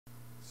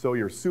So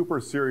you're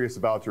super serious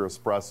about your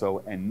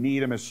espresso and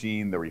need a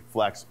machine that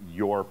reflects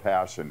your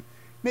passion.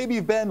 Maybe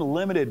you've been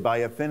limited by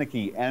a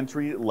finicky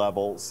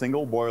entry-level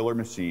single boiler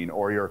machine,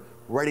 or you're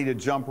ready to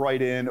jump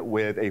right in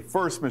with a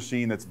first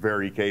machine that's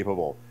very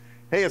capable.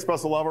 Hey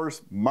espresso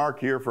lovers, Marc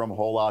here from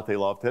Whole Latte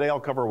Love. Today I'll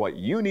cover what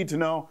you need to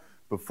know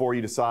before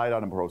you decide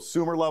on a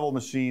prosumer level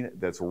machine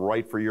that's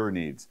right for your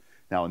needs.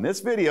 Now in this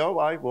video,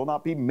 I will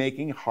not be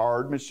making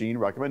hard machine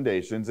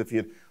recommendations. If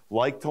you'd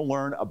like to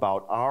learn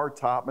about our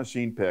top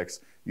machine picks,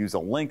 use a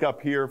link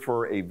up here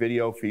for a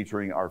video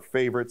featuring our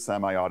favorite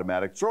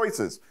semi-automatic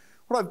choices.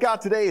 What I've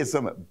got today is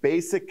some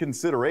basic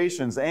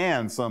considerations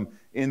and some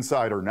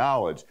insider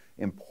knowledge,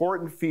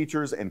 important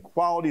features and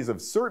qualities of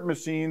certain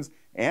machines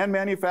and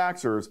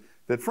manufacturers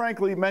that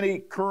frankly many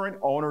current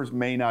owners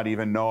may not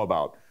even know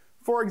about.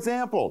 For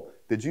example,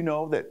 did you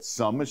know that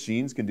some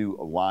machines can do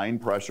line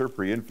pressure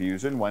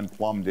pre-infusion when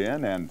plumbed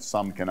in and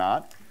some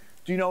cannot?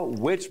 Do you know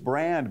which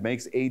brand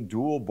makes a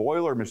dual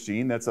boiler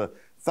machine that's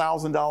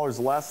 $1,000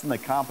 less than the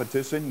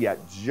competition yet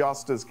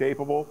just as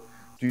capable?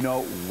 Do you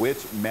know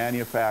which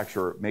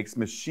manufacturer makes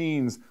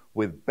machines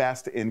with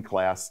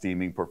best-in-class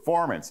steaming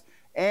performance?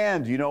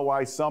 And do you know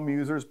why some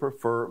users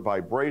prefer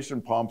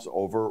vibration pumps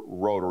over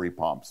rotary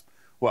pumps?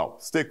 Well,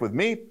 stick with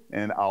me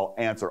and I'll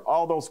answer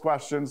all those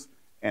questions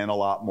and a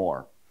lot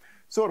more.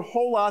 So at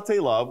Whole Latte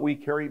Love, we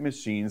carry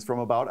machines from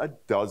about a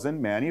dozen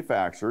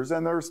manufacturers,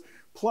 and there's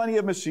plenty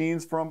of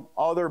machines from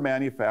other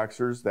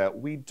manufacturers that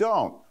we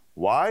don't.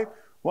 Why?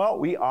 Well,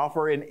 we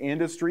offer an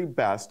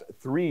industry-best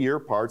 3-year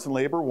parts and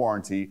labor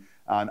warranty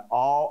on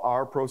all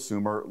our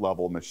prosumer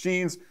level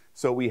machines,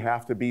 so we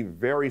have to be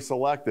very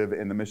selective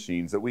in the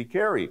machines that we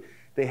carry.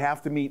 They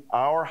have to meet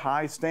our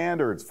high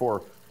standards for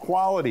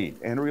quality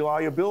and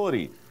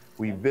reliability.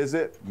 We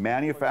visit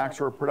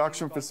manufacturer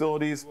production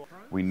facilities.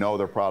 We know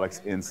their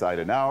products inside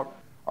and out.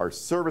 Our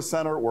service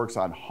center works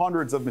on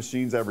hundreds of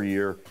machines every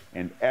year,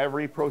 and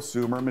every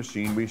prosumer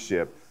machine we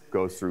ship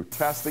goes through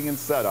testing and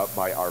setup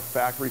by our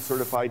factory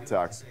certified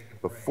techs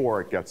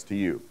before it gets to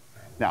you.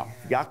 Now,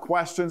 if you got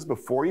questions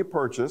before you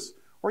purchase,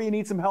 or you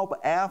need some help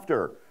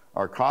after,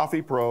 our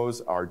coffee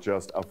pros are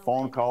just a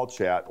phone call,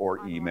 chat,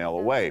 or email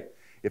away.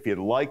 If you'd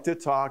like to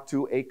talk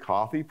to a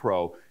coffee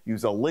pro,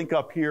 use a link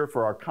up here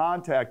for our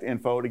contact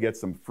info to get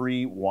some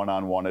free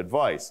one-on-one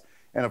advice.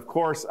 And of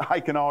course, I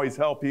can always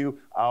help you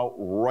out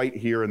right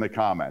here in the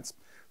comments.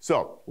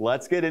 So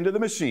let's get into the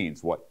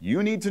machines, what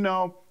you need to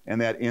know, and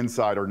that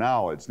insider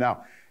knowledge.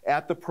 Now,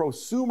 at the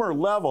prosumer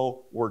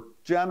level, we're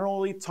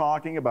generally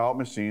talking about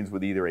machines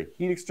with either a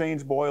heat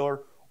exchange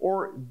boiler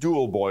or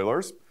dual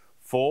boilers,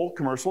 full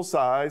commercial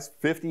size,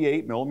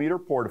 58 millimeter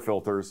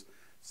portafilters,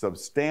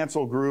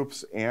 substantial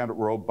groups, and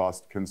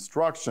robust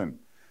construction.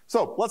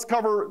 So let's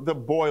cover the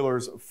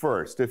boilers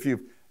first. If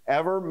you've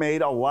ever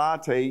made a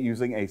latte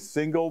using a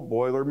single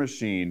boiler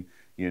machine,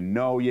 you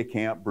know you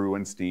can't brew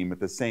and steam at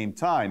the same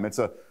time. It's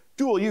a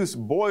dual-use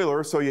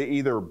boiler, so you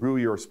either brew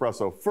your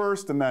espresso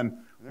first and then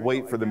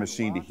wait for the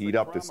machine to heat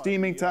up to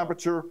steaming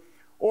temperature,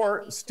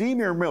 or steam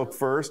your milk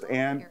first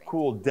and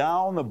cool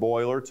down the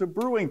boiler to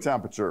brewing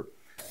temperature.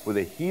 With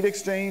a heat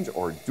exchange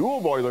or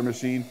dual boiler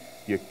machine,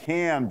 you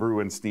can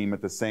brew and steam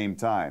at the same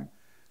time.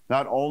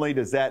 Not only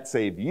does that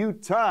save you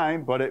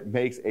time, but it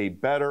makes a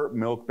better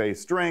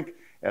milk-based drink,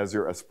 as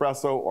your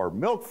espresso or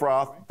milk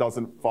froth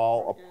doesn't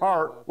fall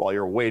apart while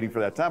you're waiting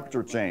for that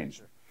temperature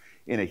change.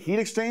 In a heat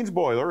exchange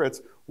boiler,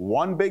 it's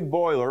one big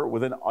boiler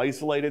with an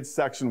isolated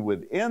section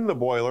within the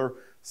boiler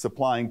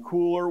supplying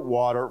cooler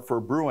water for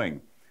brewing.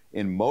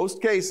 In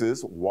most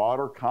cases,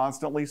 water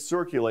constantly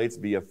circulates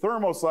via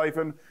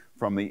thermo-siphon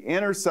from the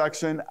inner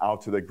section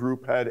out to the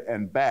group head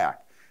and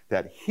back.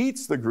 That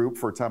heats the group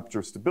for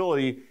temperature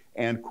stability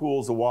and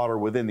cools the water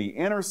within the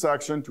inner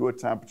section to a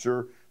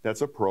temperature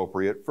that's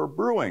appropriate for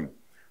brewing.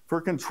 For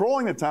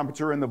controlling the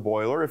temperature in the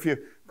boiler, if you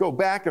go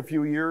back a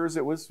few years,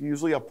 it was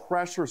usually a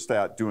pressure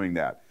stat doing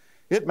that.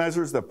 It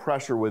measures the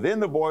pressure within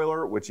the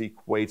boiler, which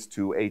equates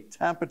to a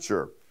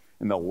temperature.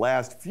 In the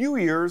last few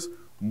years,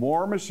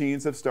 more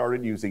machines have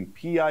started using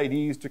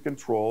PIDs to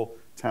control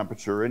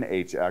temperature in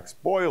HX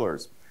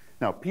boilers.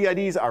 Now,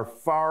 PIDs are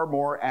far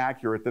more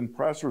accurate than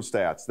pressure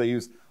stats. They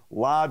use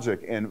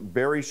logic and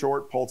very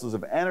short pulses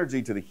of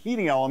energy to the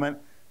heating element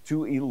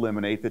to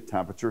eliminate the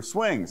temperature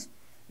swings.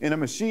 In a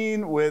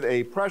machine with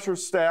a pressure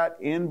stat,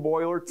 in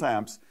boiler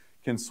temps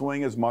can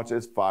swing as much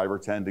as 5 or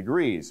 10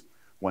 degrees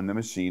when the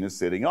machine is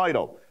sitting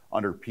idle.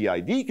 Under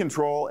PID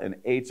control, an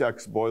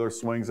HX boiler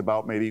swings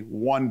about maybe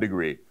 1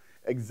 degree.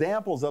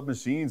 Examples of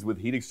machines with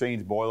heat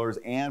exchange boilers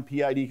and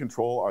PID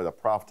control are the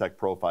ProfTech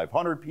Pro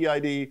 500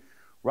 PID,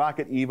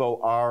 Rocket Evo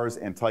Rs,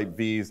 and Type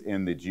Vs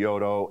in the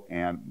Giotto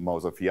and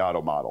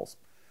Mozzafiato models.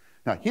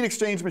 Now, heat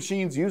exchange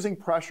machines using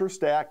pressure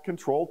stat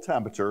controlled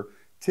temperature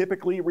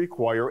typically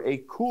require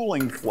a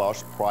cooling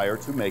flush prior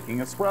to making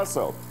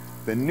espresso.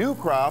 The new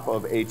crop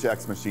of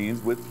HX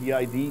machines with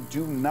PID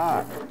do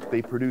not.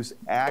 They produce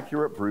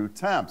accurate brew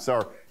temps.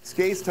 Our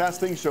SCASE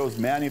testing shows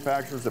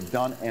manufacturers have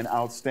done an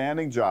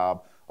outstanding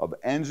job of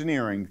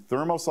engineering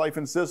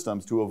thermo-siphon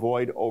systems to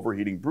avoid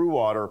overheating brew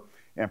water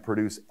and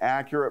produce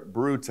accurate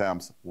brew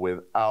temps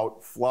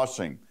without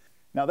flushing.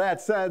 Now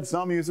that said,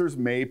 some users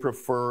may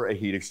prefer a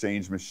heat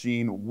exchange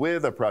machine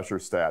with a pressure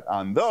stat.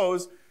 On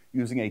those,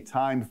 using a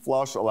timed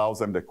flush allows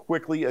them to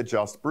quickly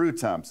adjust brew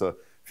temps. A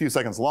few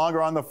seconds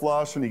longer on the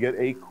flush and you get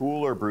a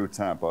cooler brew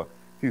temp. A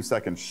few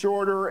seconds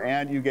shorter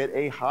and you get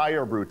a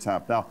higher brew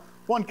temp. Now,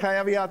 one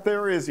caveat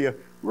there is you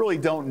really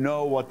don't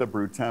know what the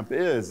brew temp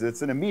is.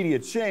 It's an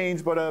immediate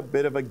change, but a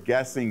bit of a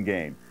guessing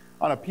game.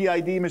 On a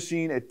PID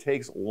machine, it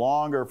takes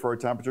longer for a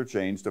temperature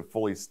change to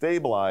fully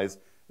stabilize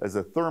as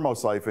the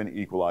thermo-siphon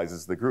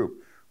equalizes the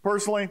group.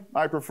 Personally,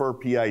 I prefer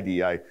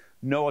PID. I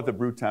know what the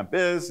brew temp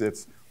is,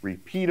 it's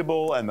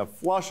repeatable, and the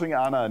flushing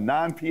on a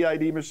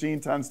non-PID machine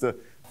tends to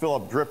fill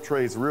up drip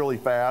trays really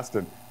fast,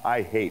 and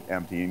I hate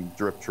emptying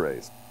drip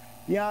trays.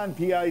 Beyond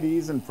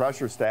PIDs and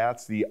pressure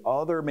stats, the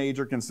other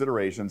major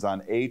considerations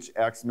on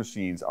HX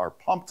machines are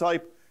pump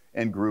type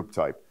and group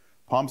type.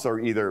 Pumps are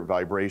either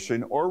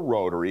vibration or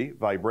rotary.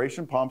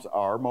 Vibration pumps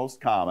are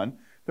most common.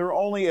 There are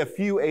only a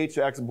few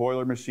HX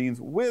boiler machines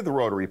with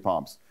rotary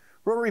pumps.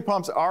 Rotary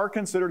pumps are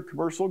considered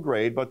commercial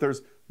grade, but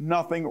there's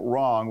nothing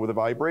wrong with a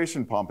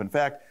vibration pump. In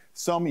fact,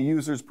 some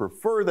users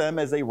prefer them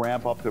as they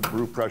ramp up to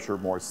brew pressure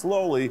more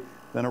slowly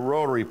than a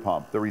rotary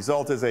pump. The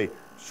result is a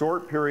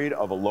short period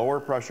of a lower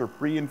pressure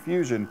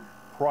pre-infusion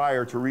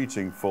prior to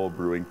reaching full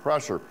brewing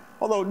pressure.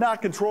 Although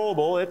not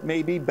controllable, it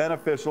may be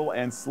beneficial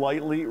and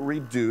slightly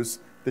reduce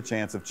the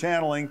chance of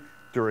channeling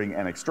during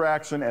an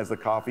extraction, as the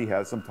coffee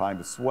has some time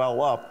to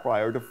swell up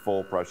prior to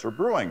full pressure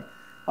brewing.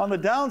 On the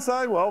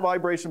downside, well,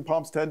 vibration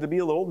pumps tend to be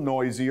a little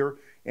noisier,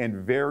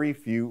 and very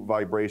few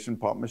vibration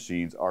pump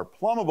machines are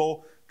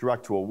plumbable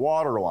direct to a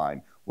water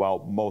line, while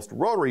most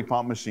rotary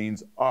pump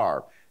machines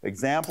are.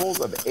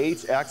 Examples of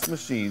HX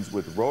machines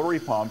with rotary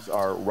pumps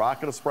are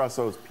Rocket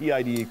Espresso's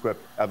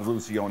PID-equipped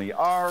Evoluzione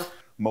R,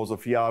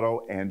 Mozzafiato,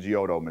 and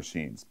Giotto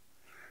machines.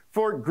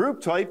 For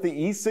group type, the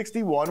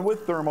E61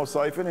 with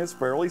thermo-siphon is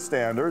fairly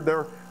standard.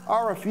 There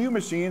are a few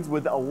machines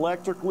with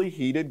electrically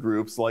heated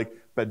groups like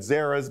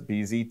Bezzera's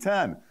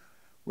BZ10.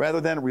 Rather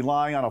than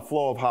relying on a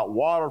flow of hot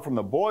water from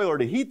the boiler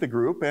to heat the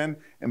group, an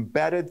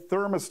embedded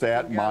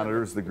thermostat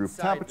monitors the group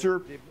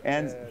temperature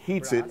and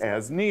heats it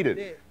as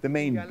needed. The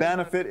main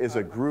benefit is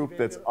a group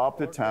that's up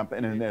to temp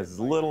in as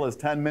little as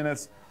 10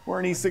 minutes, where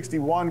an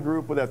E61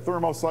 group with a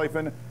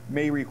thermo-siphon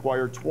may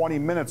require 20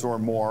 minutes or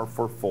more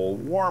for full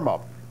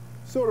warm-up.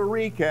 So to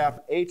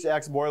recap,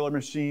 HX boiler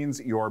machines,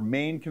 your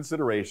main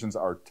considerations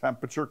are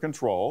temperature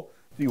control.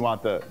 Do you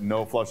want the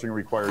no flushing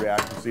required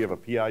accuracy of a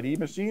PID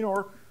machine,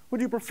 or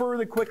would you prefer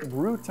the quick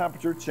brew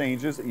temperature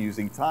changes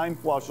using time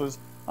flushes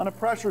on a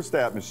pressure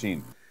stat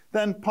machine?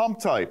 Then pump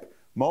type.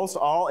 Most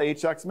all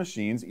HX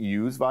machines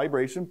use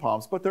vibration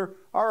pumps, but there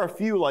are a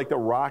few like the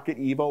Rocket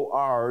Evo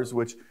Rs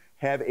which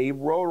have a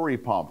rotary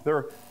pump. They're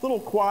a little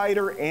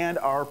quieter and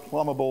are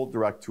plumbable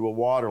direct to a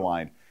water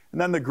line.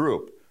 And then the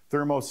group.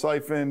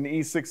 Thermo-siphon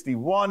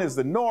E61 is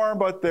the norm,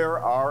 but there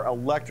are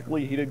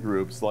electrically heated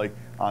groups like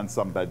on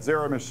some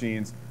Bezzera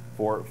machines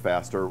for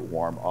faster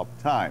warm-up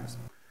times.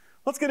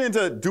 Let's get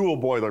into dual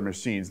boiler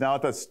machines. Now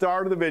at the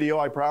start of the video,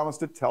 I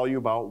promised to tell you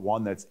about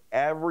one that's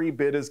every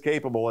bit as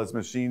capable as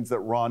machines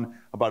that run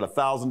about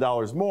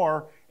 $1,000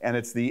 more, and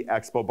it's the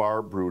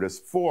ExpoBar Brutus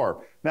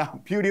 4.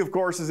 Now, beauty of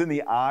course is in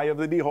the eye of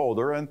the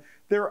beholder, and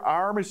there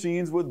are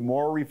machines with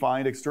more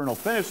refined external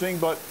finishing,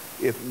 but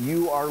if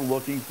you are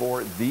looking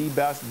for the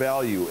best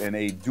value in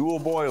a dual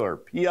boiler,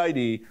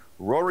 PID,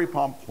 rotary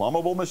pump,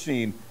 plumbable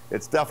machine,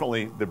 it's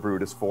definitely the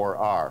Brutus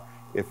 4R.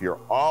 If you're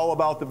all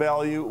about the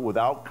value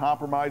without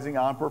compromising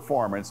on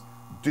performance,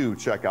 do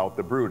check out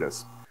the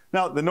Brutus.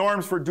 Now, the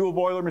norms for dual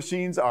boiler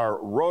machines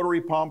are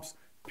rotary pumps,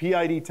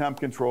 PID temp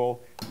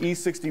control,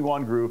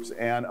 E61 groups,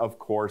 and of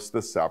course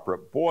the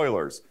separate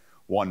boilers.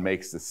 One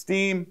makes the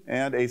steam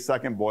and a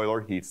second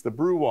boiler heats the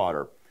brew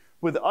water.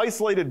 With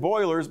isolated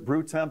boilers,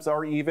 brew temps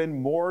are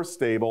even more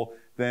stable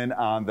than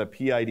on the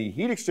PID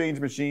heat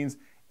exchange machines,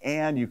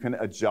 and you can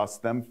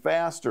adjust them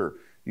faster.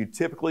 You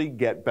typically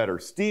get better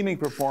steaming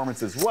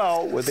performance as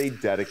well with a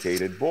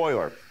dedicated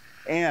boiler.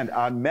 And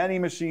on many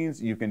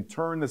machines, you can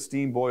turn the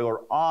steam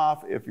boiler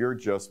off if you're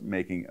just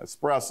making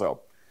espresso.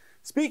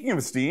 Speaking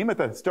of steam, at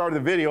the start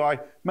of the video, I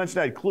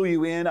mentioned I'd clue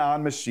you in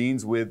on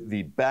machines with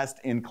the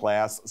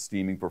best-in-class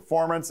steaming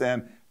performance,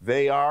 and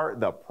they are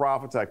the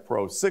Profitec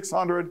Pro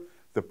 600,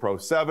 the Pro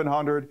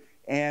 700,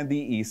 and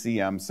the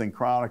ECM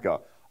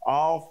Synchronica.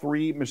 All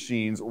three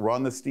machines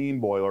run the steam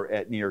boiler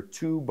at near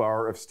 2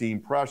 bar of steam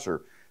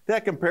pressure.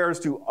 That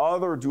compares to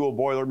other dual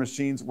boiler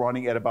machines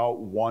running at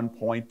about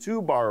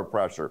 1.2 bar of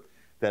pressure.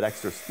 That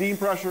extra steam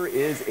pressure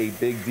is a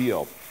big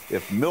deal.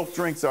 If milk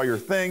drinks are your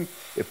thing,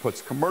 it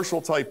puts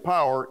commercial type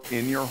power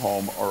in your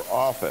home or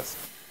office.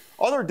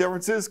 Other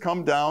differences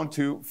come down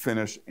to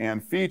finish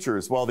and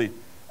features. While the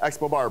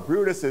ExpoBar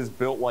Brutus is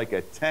built like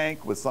a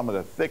tank with some of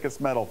the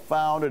thickest metal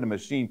found in a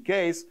machine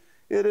case,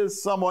 it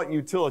is somewhat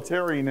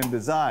utilitarian in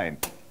design.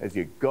 As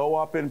you go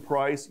up in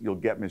price, you'll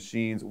get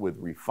machines with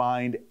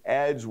refined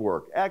edge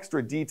work,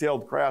 extra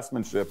detailed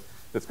craftsmanship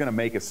that's going to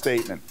make a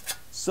statement.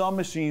 Some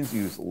machines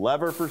use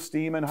lever for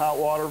steam and hot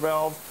water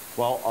valves,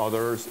 while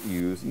others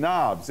use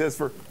knobs. As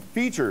for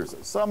features,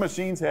 some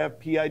machines have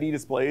PID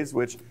displays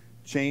which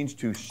change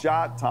to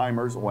shot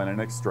timers when an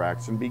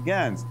extraction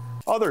begins.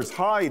 Others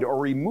hide or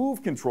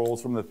remove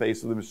controls from the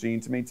face of the machine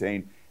to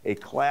maintain a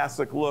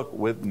classic look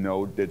with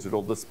no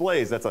digital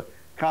displays. That's a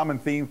common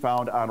theme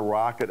found on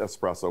Rocket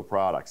Espresso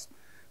products.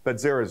 But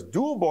Zara's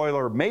dual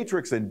boiler,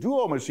 matrix, and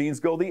duo machines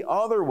go the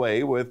other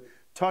way with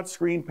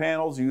touchscreen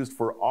panels used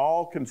for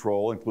all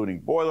control, including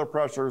boiler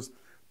pressures,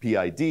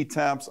 PID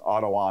temps,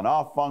 auto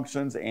on-off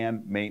functions,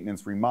 and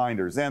maintenance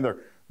reminders. And their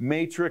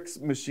matrix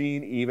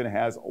machine even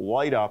has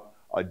light-up,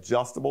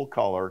 adjustable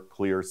color,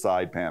 clear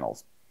side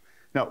panels.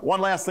 Now, one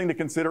last thing to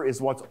consider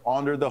is what's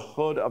under the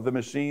hood of the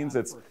machines.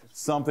 It's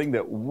something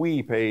that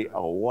we pay a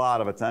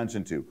lot of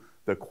attention to,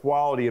 the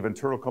quality of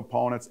internal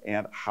components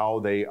and how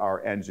they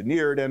are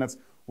engineered, and it's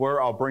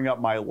where I'll bring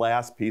up my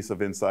last piece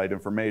of inside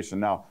information.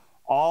 Now,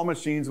 all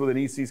machines with an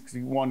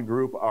E61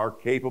 group are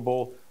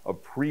capable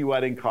of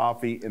pre-wetting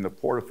coffee in the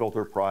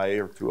portafilter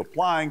prior to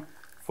applying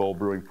full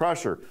brewing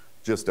pressure.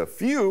 Just a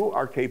few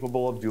are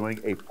capable of doing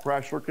a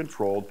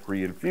pressure-controlled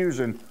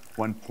pre-infusion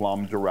when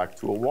plumbed direct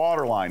to a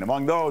water line.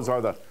 Among those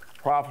are the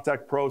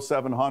Profitec Pro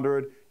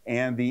 700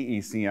 and the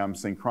ECM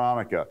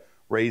Synchronica.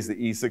 Raise the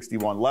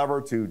E61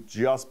 lever to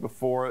just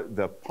before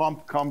the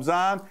pump comes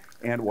on,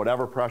 and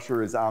whatever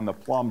pressure is on the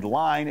plumbed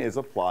line is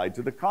applied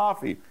to the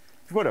coffee.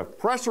 If you put a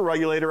pressure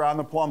regulator on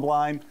the plumbed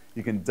line,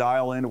 you can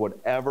dial in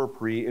whatever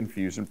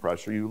pre-infusion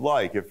pressure you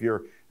like. If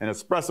you're an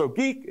espresso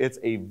geek, it's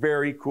a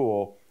very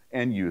cool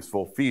and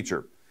useful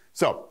feature.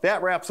 So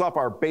that wraps up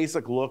our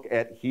basic look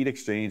at heat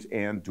exchange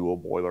and dual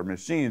boiler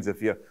machines.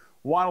 If you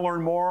want to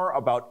learn more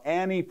about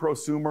any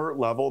prosumer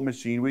level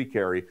machine we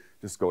carry,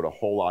 just go to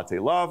Whole Latte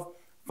Love,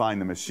 find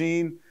the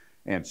machine,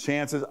 and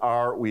chances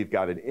are we've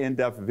got an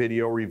in-depth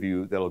video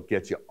review that'll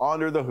get you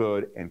under the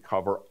hood and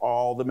cover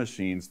all the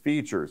machine's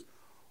features.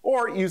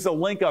 Or use the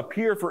link up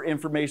here for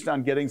information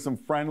on getting some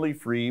friendly,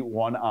 free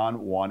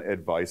one-on-one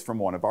advice from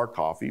one of our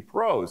coffee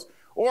pros.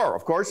 Or,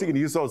 of course, you can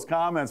use those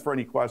comments for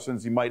any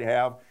questions you might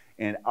have,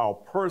 and I'll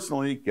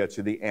personally get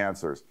you the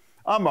answers.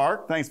 I'm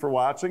Mark. Thanks for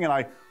watching, and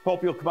I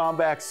hope you'll come on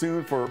back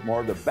soon for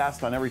more of the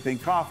best on everything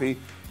coffee,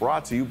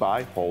 brought to you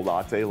by Whole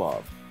Latte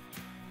Love.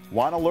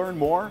 Want to learn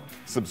more?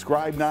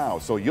 Subscribe now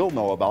so you'll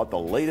know about the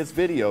latest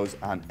videos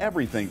on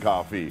everything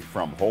coffee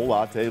from Whole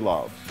Latte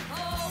Love.